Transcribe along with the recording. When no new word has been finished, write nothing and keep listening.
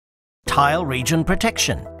tile region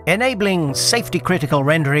protection, enabling safety-critical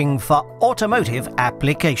rendering for automotive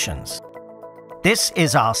applications. This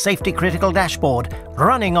is our safety-critical dashboard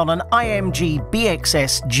running on an IMG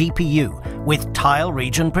BXS GPU with tile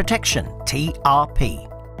region protection, TRP.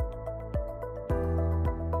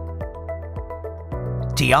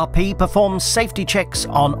 TRP performs safety checks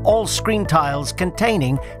on all screen tiles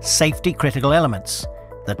containing safety-critical elements.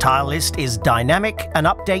 The tile list is dynamic and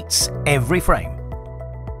updates every frame.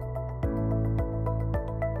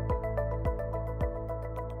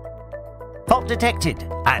 Fault detected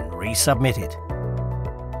and resubmitted.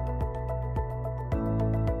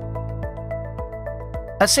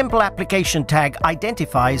 A simple application tag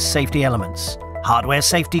identifies safety elements. Hardware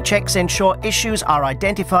safety checks ensure issues are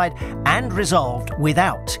identified and resolved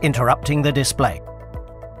without interrupting the display.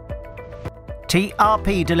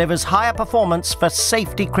 TRP delivers higher performance for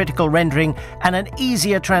safety-critical rendering and an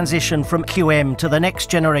easier transition from QM to the next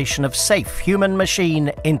generation of safe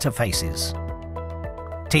human-machine interfaces.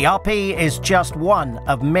 TRP is just one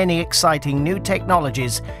of many exciting new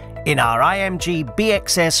technologies in our IMG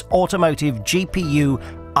BXS Automotive GPU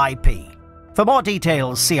IP. For more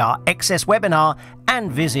details, see our XS webinar and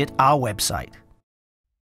visit our website.